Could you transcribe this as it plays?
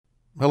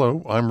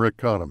Hello, I'm Rick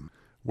Cottam.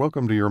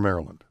 Welcome to Your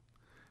Maryland.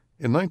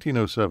 In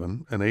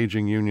 1907, an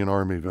aging Union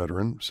Army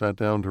veteran sat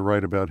down to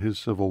write about his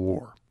Civil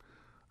War.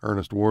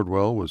 Ernest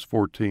Wardwell was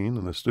 14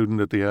 and a student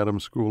at the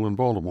Adams School in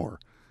Baltimore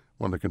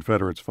when the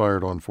Confederates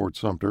fired on Fort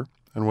Sumter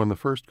and when the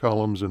first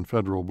columns in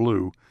Federal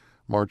blue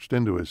marched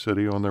into his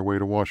city on their way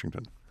to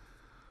Washington.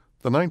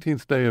 The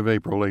 19th day of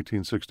April,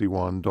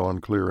 1861,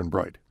 dawned clear and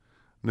bright.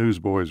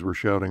 Newsboys were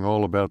shouting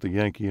all about the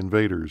Yankee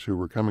invaders who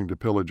were coming to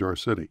pillage our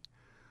city.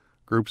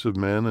 Groups of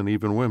men and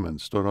even women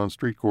stood on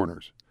street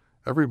corners.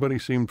 Everybody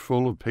seemed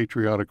full of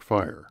patriotic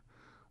fire.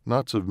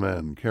 Knots of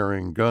men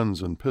carrying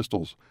guns and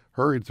pistols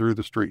hurried through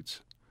the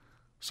streets.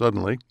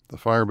 Suddenly, the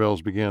fire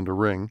bells began to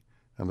ring,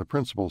 and the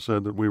principal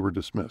said that we were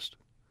dismissed.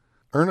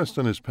 Ernest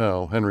and his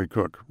pal, Henry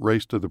Cook,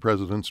 raced to the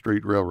President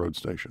Street Railroad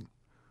Station.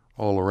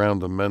 All around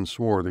them, men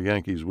swore the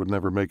Yankees would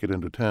never make it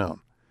into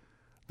town.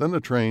 Then the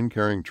train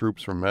carrying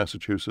troops from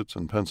Massachusetts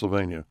and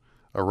Pennsylvania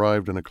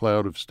arrived in a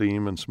cloud of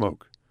steam and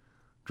smoke.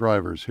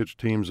 Drivers hitched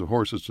teams of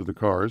horses to the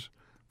cars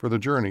for the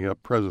journey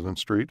up President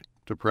Street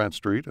to Pratt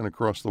Street and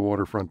across the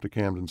waterfront to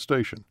Camden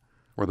Station,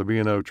 where the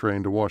B&O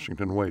train to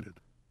Washington waited.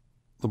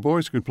 The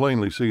boys could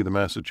plainly see the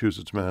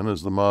Massachusetts men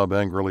as the mob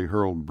angrily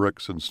hurled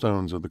bricks and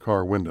stones at the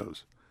car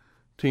windows.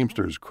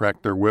 Teamsters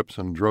cracked their whips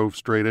and drove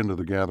straight into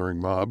the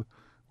gathering mob,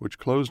 which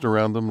closed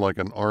around them like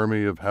an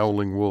army of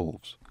howling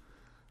wolves.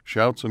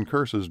 Shouts and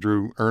curses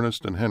drew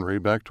Ernest and Henry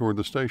back toward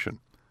the station,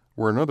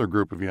 where another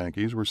group of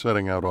Yankees were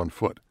setting out on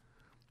foot.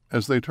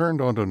 As they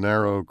turned onto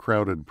narrow,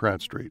 crowded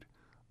Pratt Street,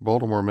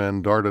 Baltimore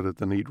men darted at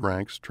the neat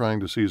ranks,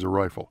 trying to seize a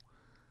rifle.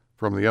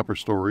 From the upper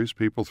stories,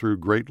 people threw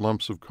great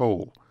lumps of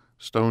coal,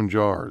 stone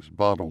jars,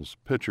 bottles,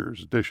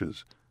 pitchers,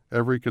 dishes,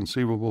 every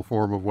conceivable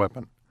form of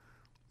weapon.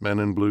 Men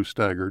in blue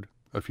staggered,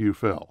 a few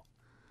fell.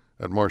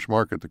 At Marsh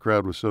Market, the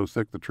crowd was so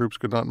thick the troops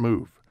could not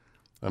move.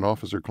 An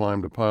officer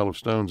climbed a pile of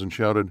stones and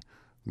shouted,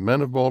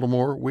 "Men of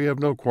Baltimore, we have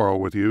no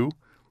quarrel with you.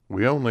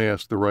 We only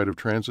ask the right of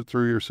transit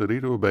through your city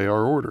to obey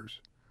our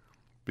orders."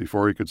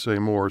 Before he could say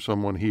more,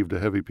 someone heaved a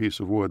heavy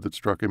piece of wood that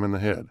struck him in the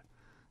head.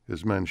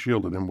 His men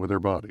shielded him with their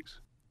bodies.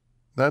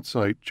 That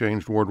sight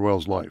changed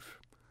Wardwell's life.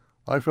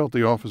 I felt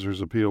the officer's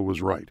appeal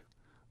was right.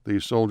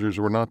 These soldiers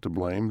were not to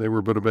blame, they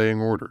were but obeying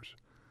orders.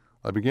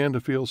 I began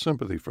to feel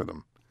sympathy for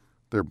them.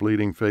 Their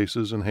bleeding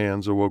faces and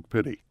hands awoke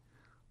pity.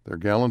 Their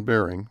gallant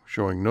bearing,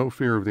 showing no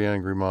fear of the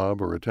angry mob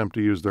or attempt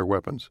to use their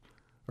weapons,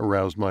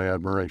 aroused my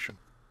admiration.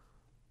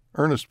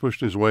 Ernest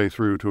pushed his way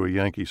through to a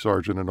Yankee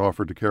sergeant and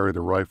offered to carry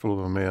the rifle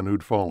of a man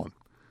who'd fallen.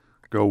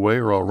 "Go away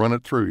or I'll run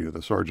it through you,"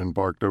 the sergeant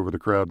barked over the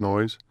crowd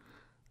noise.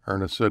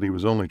 Ernest said he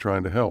was only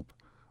trying to help.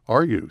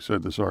 "Are you?"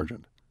 said the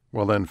sergeant.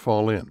 "Well then,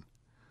 fall in."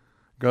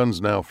 Guns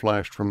now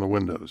flashed from the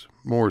windows.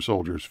 More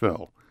soldiers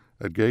fell.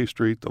 At Gay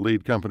Street, the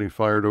lead company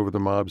fired over the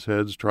mob's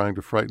heads, trying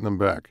to frighten them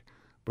back,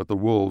 but the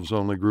wolves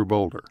only grew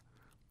bolder.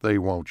 They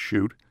won't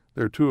shoot.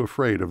 They're too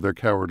afraid of their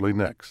cowardly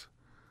necks.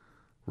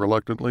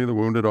 Reluctantly, the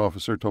wounded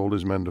officer told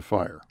his men to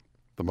fire.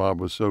 The mob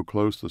was so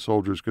close the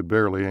soldiers could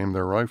barely aim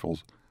their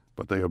rifles,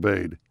 but they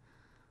obeyed.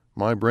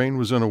 My brain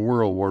was in a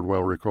whirl,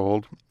 Wardwell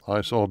recalled.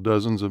 I saw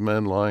dozens of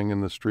men lying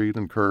in the street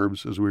and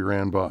curbs as we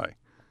ran by,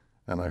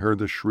 and I heard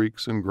the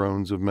shrieks and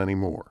groans of many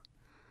more.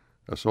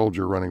 A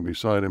soldier running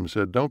beside him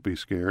said, "Don't be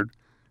scared.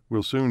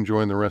 We'll soon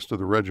join the rest of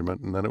the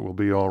regiment, and then it will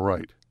be all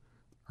right."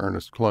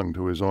 Ernest clung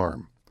to his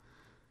arm.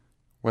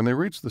 When they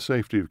reached the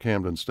safety of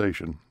Camden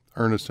Station,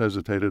 Ernest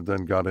hesitated,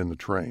 then got in the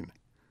train.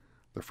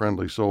 The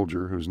friendly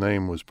soldier, whose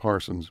name was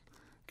Parsons,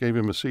 gave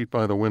him a seat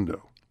by the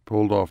window,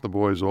 pulled off the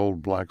boy's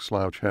old black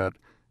slouch hat,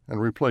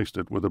 and replaced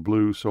it with a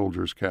blue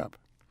soldier's cap.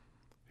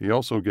 He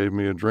also gave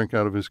me a drink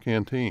out of his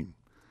canteen.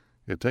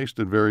 It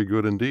tasted very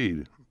good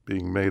indeed,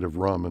 being made of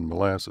rum and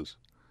molasses.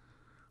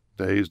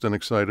 Dazed and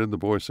excited, the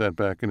boy sat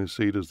back in his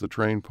seat as the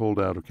train pulled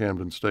out of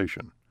Camden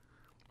Station.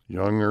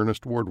 Young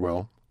Ernest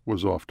Wardwell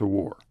was off to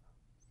war.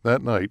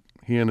 That night,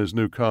 he and his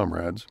new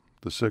comrades,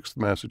 the 6th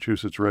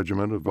Massachusetts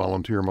Regiment of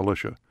Volunteer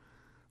Militia,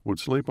 would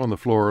sleep on the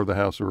floor of the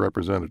House of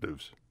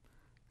Representatives.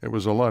 It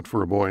was a lot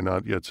for a boy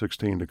not yet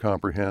 16 to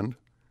comprehend,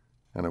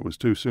 and it was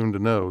too soon to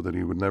know that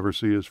he would never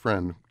see his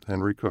friend,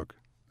 Henry Cook,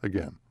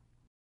 again.